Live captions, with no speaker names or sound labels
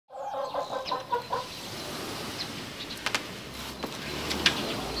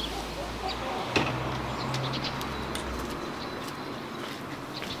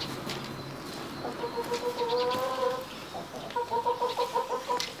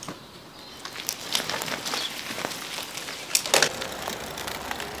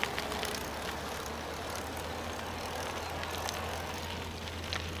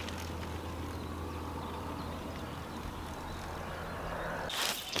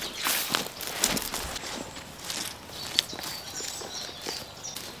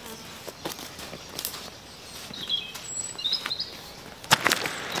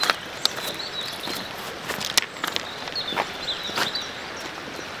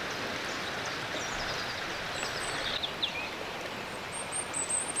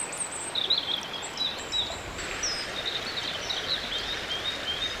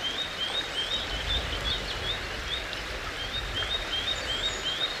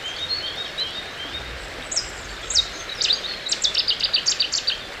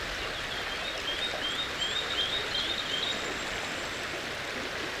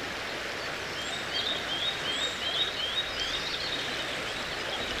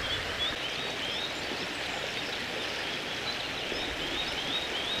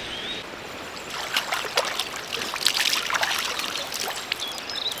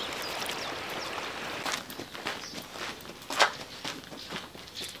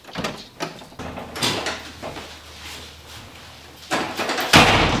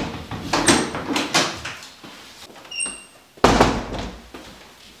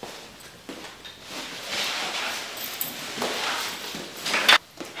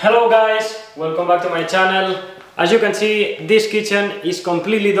Hello guys, welcome back to my channel. As you can see, this kitchen is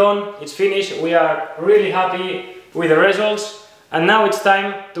completely done, it's finished. We are really happy with the results, and now it's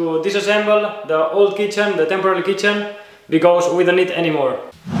time to disassemble the old kitchen, the temporary kitchen, because we don't need anymore.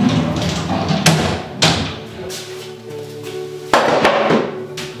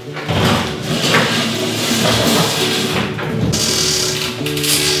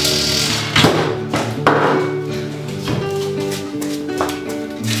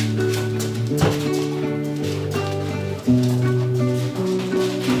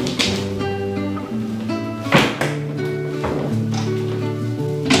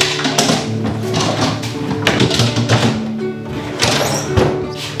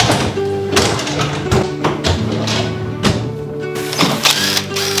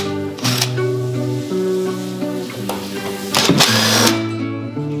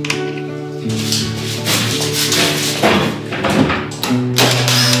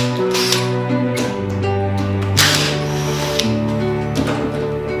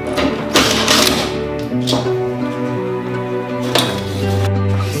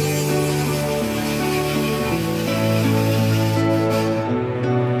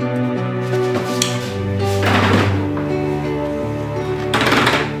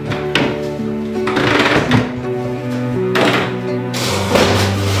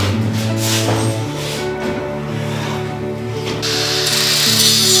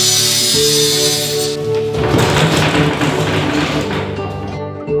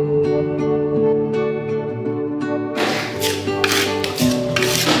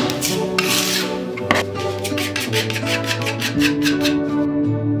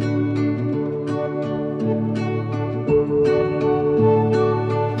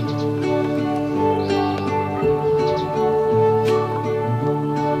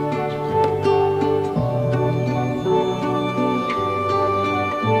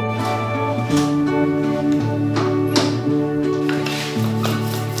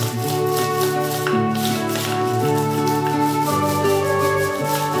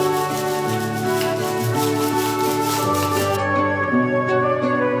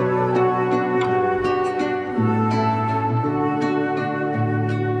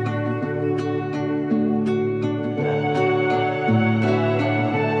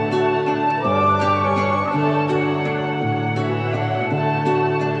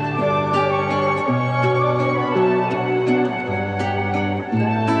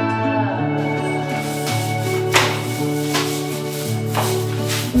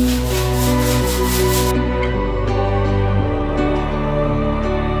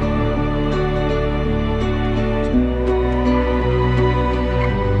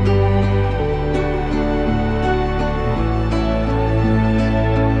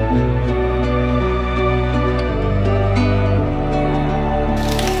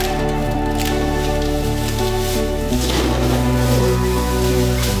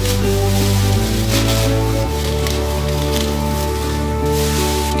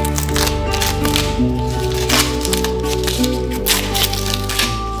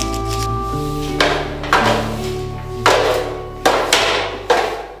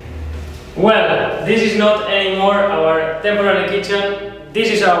 Well, this is not anymore our temporary kitchen.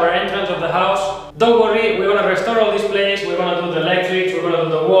 This is our entrance of the house. Don't worry, we're gonna restore all this place. We're gonna do the electrics, we're gonna do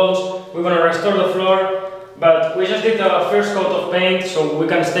the walls, we're gonna restore the floor. But we just did the first coat of paint, so we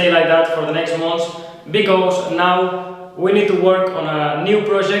can stay like that for the next months, because now we need to work on a new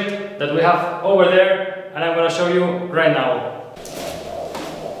project that we have over there, and I'm gonna show you right now.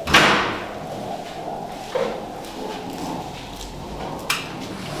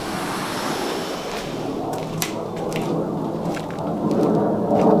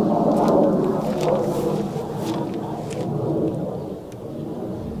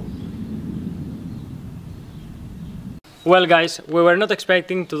 Well guys, we were not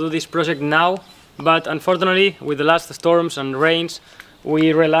expecting to do this project now, but unfortunately with the last storms and rains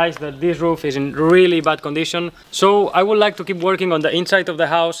we realized that this roof is in really bad condition. So I would like to keep working on the inside of the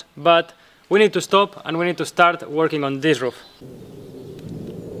house, but we need to stop and we need to start working on this roof.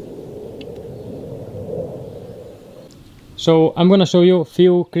 So I'm gonna show you a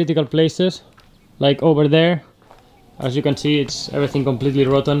few critical places, like over there. As you can see, it's everything completely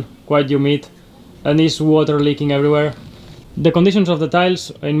rotten, quite humid, and there's water leaking everywhere. The conditions of the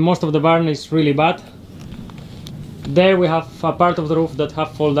tiles in most of the barn is really bad. There we have a part of the roof that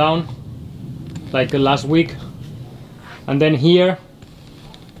have fallen down, like last week. And then here,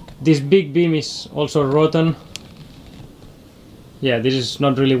 this big beam is also rotten. Yeah, this is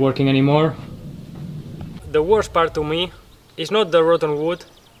not really working anymore. The worst part to me is not the rotten wood,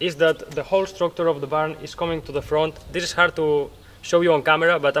 is that the whole structure of the barn is coming to the front. This is hard to show you on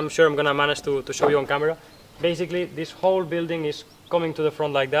camera, but I'm sure I'm gonna manage to show you on camera. Basically, this whole building is coming to the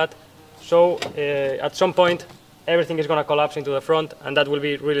front like that. So at some point, everything is gonna collapse into the front, and that will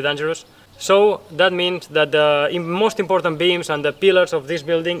be really dangerous. So that means that the most important beams and the pillars of this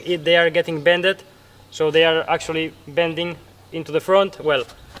building, they are getting bended. So they are actually bending into the front. Well,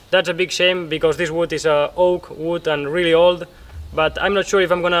 that's a big shame because this wood is oak wood and really old. But I'm not sure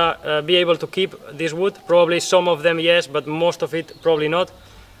if I'm gonna be able to keep this wood. Probably some of them yes, but most of it probably not.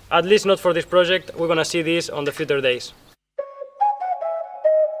 At least not for this project. We're gonna see this on the future days.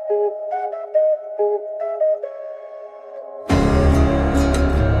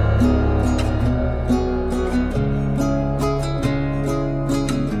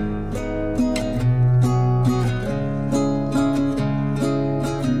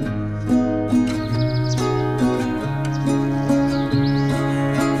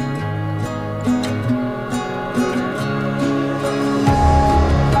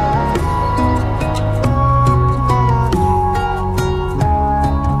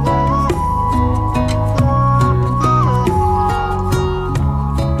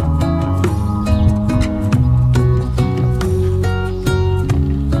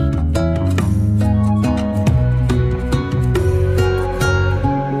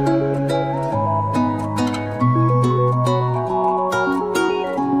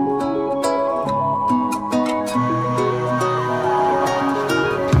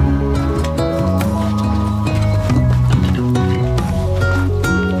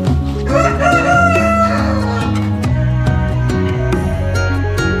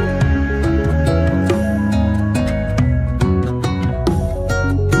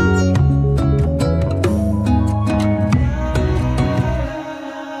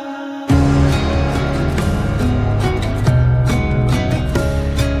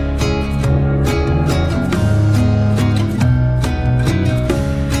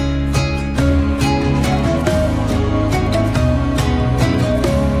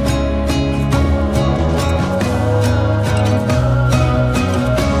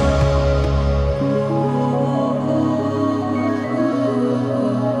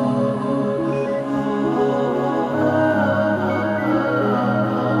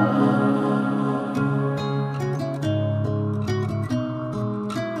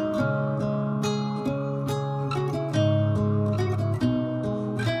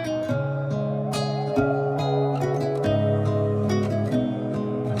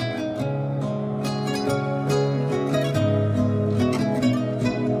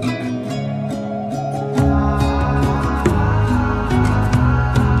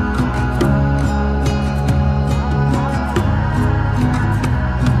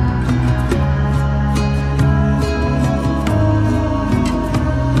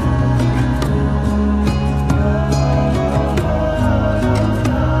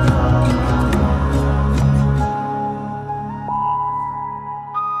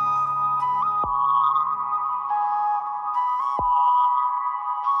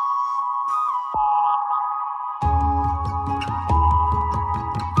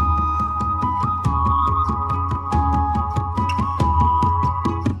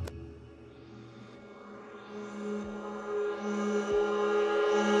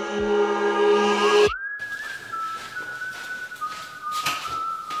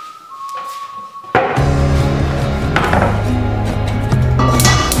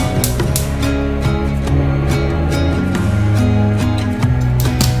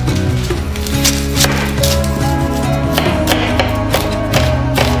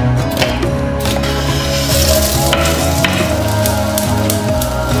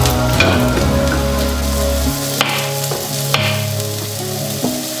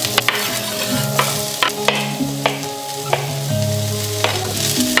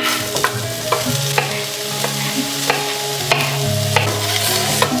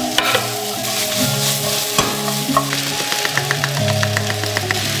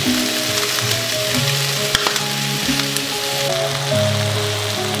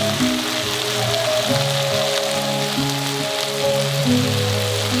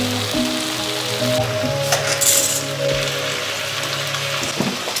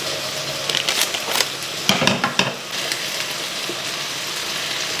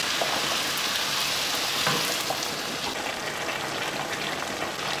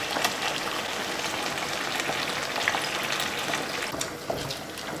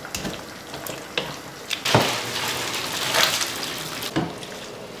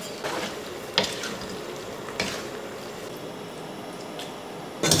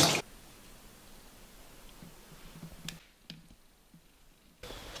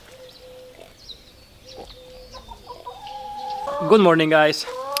 Good morning, guys.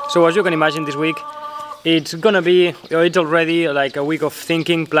 So as you can imagine, this week it's gonna be, it's already like a week of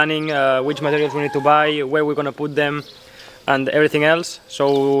thinking, planning which materials we need to buy, where we're gonna put them and everything else.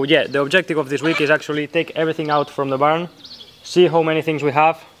 So yeah, the objective of this week is actually take everything out from the barn, see how many things we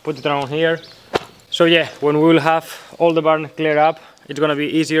have, put it around here. So yeah, when we will have all the barn cleared up, it's gonna be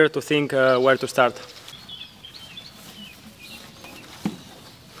easier to think where to start.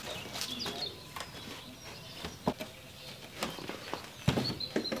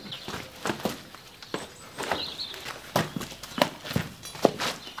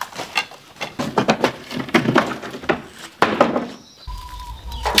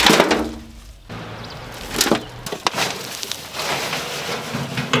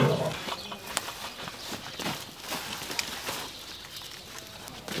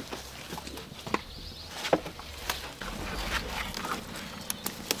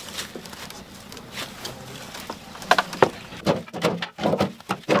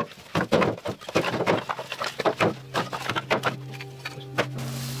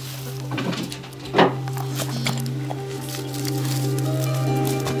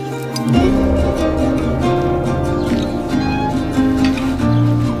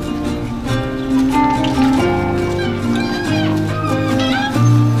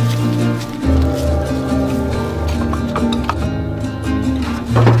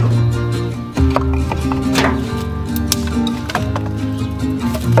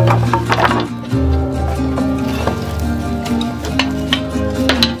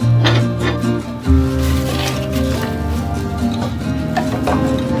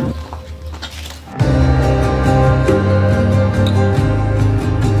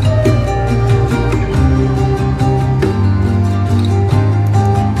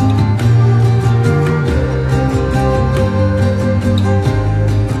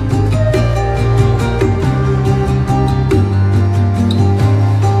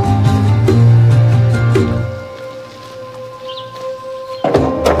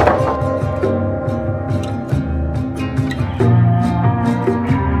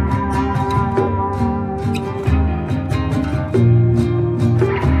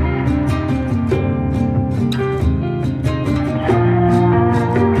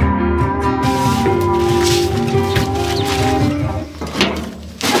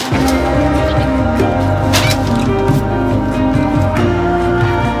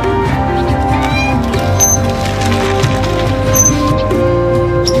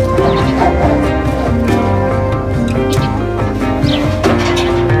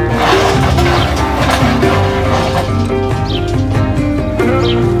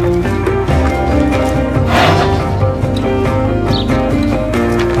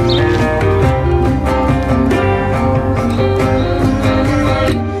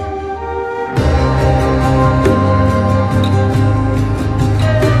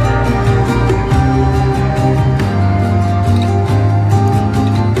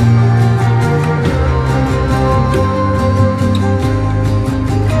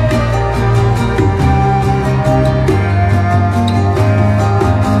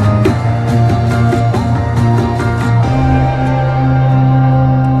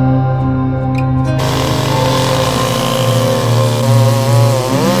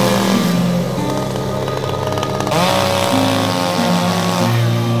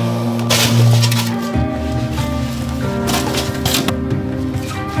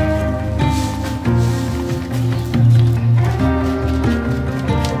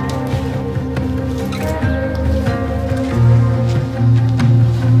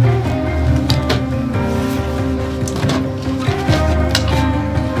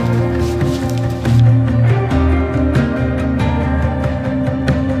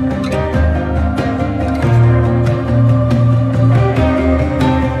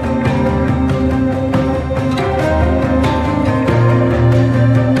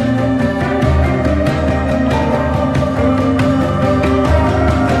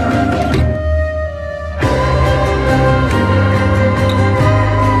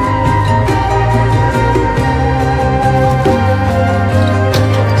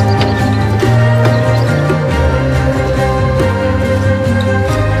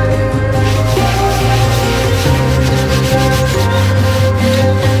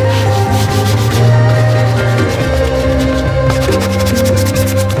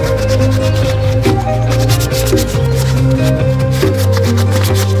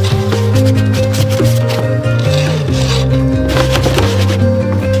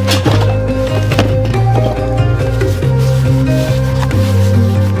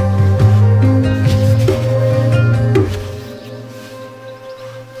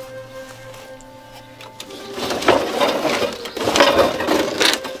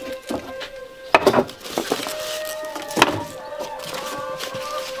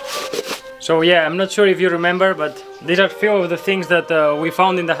 So yeah, I'm not sure if you remember, but these are a few of the things that we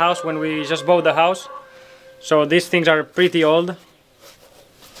found in the house when we just bought the house. So these things are pretty old.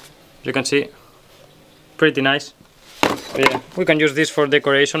 You can see, pretty nice. But yeah, we can use this for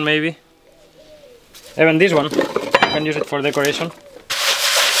decoration maybe. Even this one, we can use it for decoration.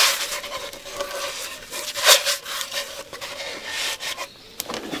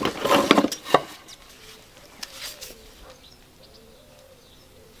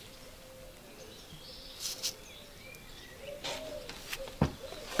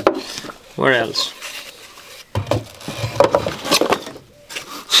 Where else?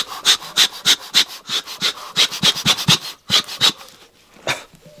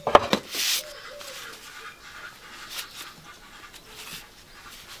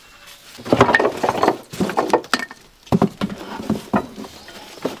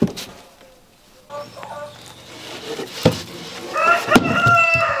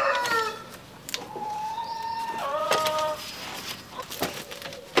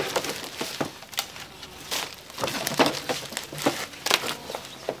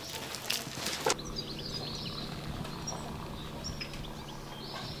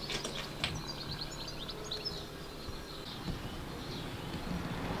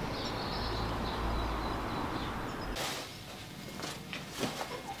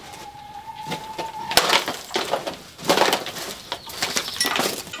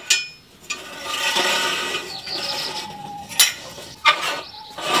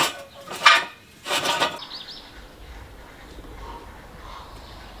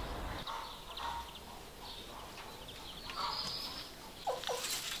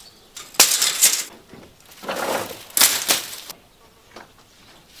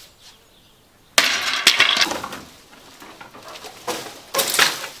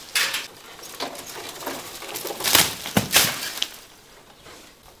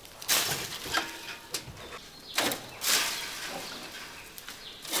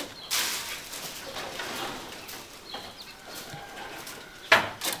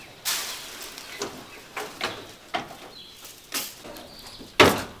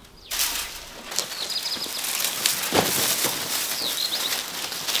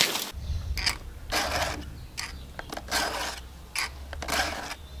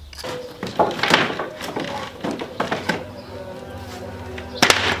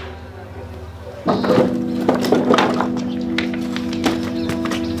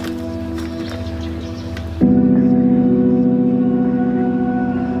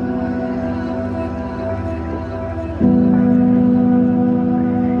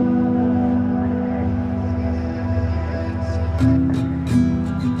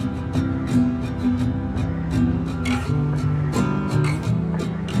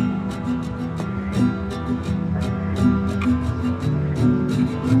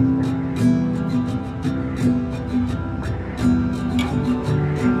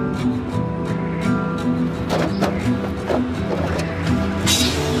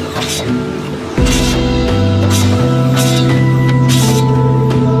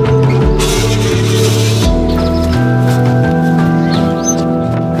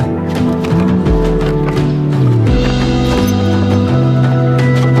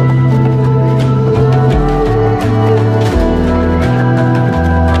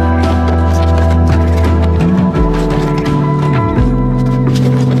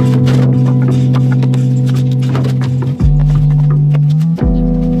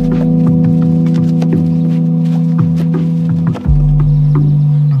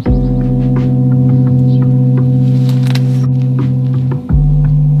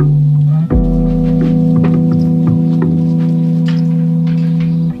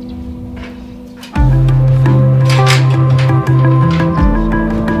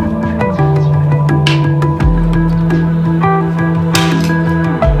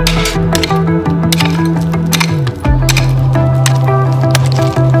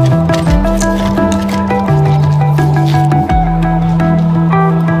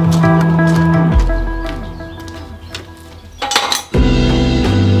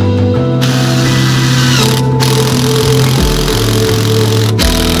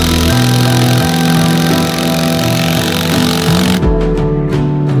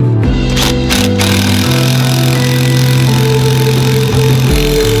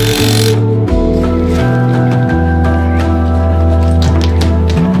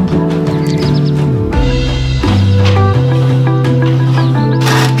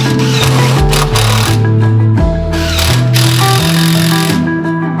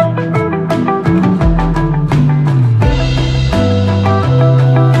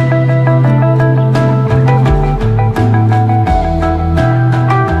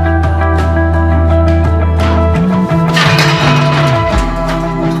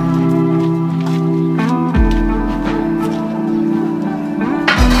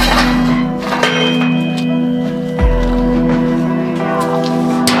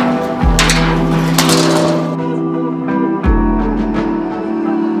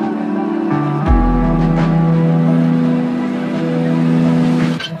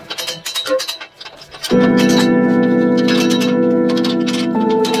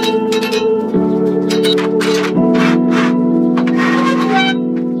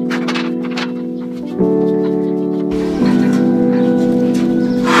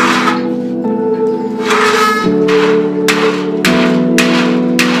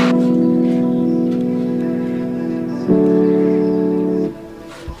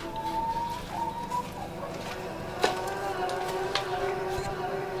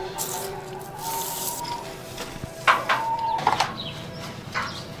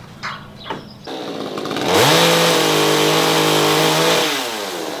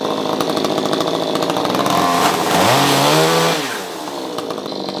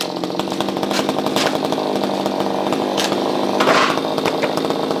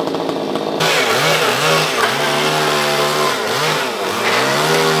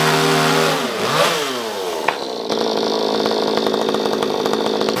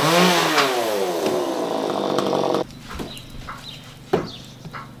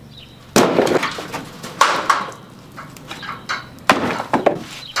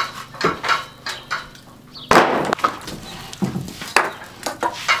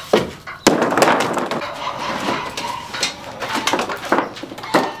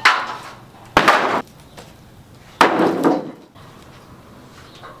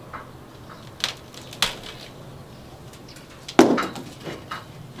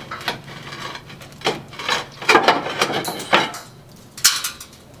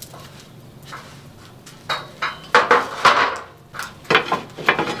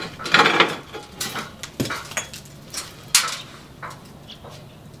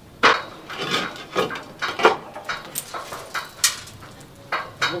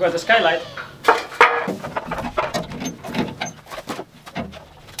 Look at the skylight.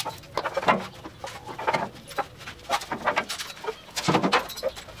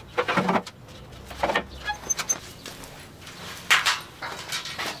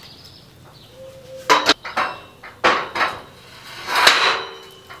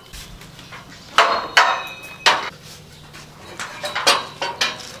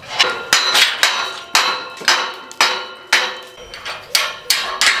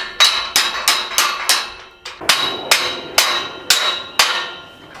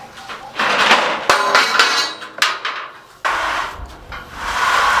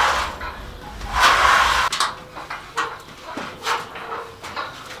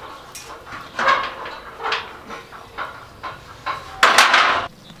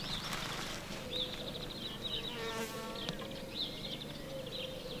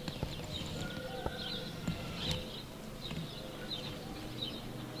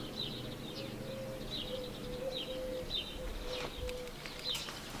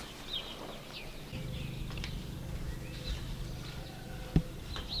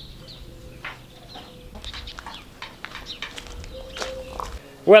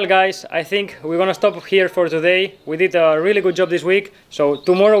 Well guys, I think we're gonna stop here for today. We did a really good job this week, so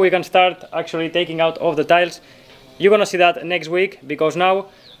tomorrow we can start actually taking out all the tiles. You're gonna see that next week, because now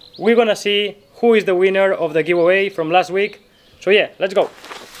we're gonna see who is the winner of the giveaway from last week. So yeah, let's go.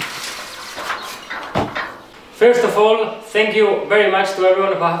 First of all, thank you very much to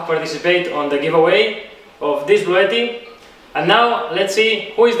everyone who have participated on the giveaway of this Bluetti. And now let's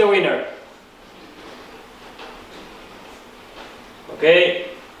see who is the winner. Okay.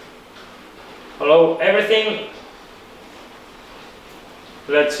 Hello everything.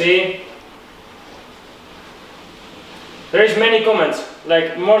 Let's see. There is many comments,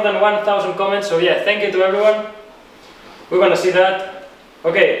 like more than 1,000 comments, so yeah, thank you to everyone. We're gonna see that.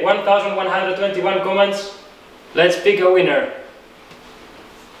 Okay, 1,121 comments. Let's pick a winner.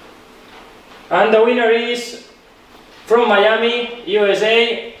 And the winner is from Miami,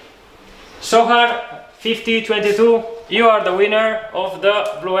 USA, Sohar 5022. You are the winner of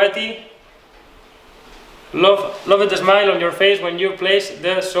the Bluetti. Love the smile on your face when you place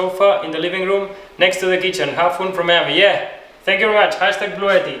the sofa in the living room next to the kitchen. Have fun from Miami. Yeah, thank you very much. Hashtag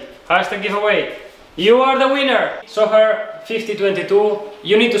Bluetti. Hashtag giveaway. You are the winner. Sohar 5022.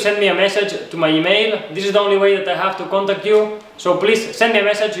 You need to send me a message to my email. This is the only way that I have to contact you. So please send me a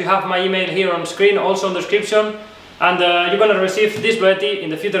message. You have my email here on screen, also in the description. And you're gonna receive this Bluetti in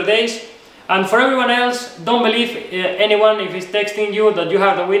the future days. And for everyone else, don't believe anyone if he's texting you that you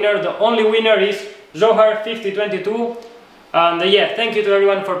have the winner. The only winner is Zohar 5022. And yeah, thank you to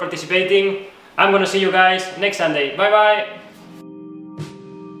everyone for participating. I'm gonna see you guys next Sunday. Bye bye.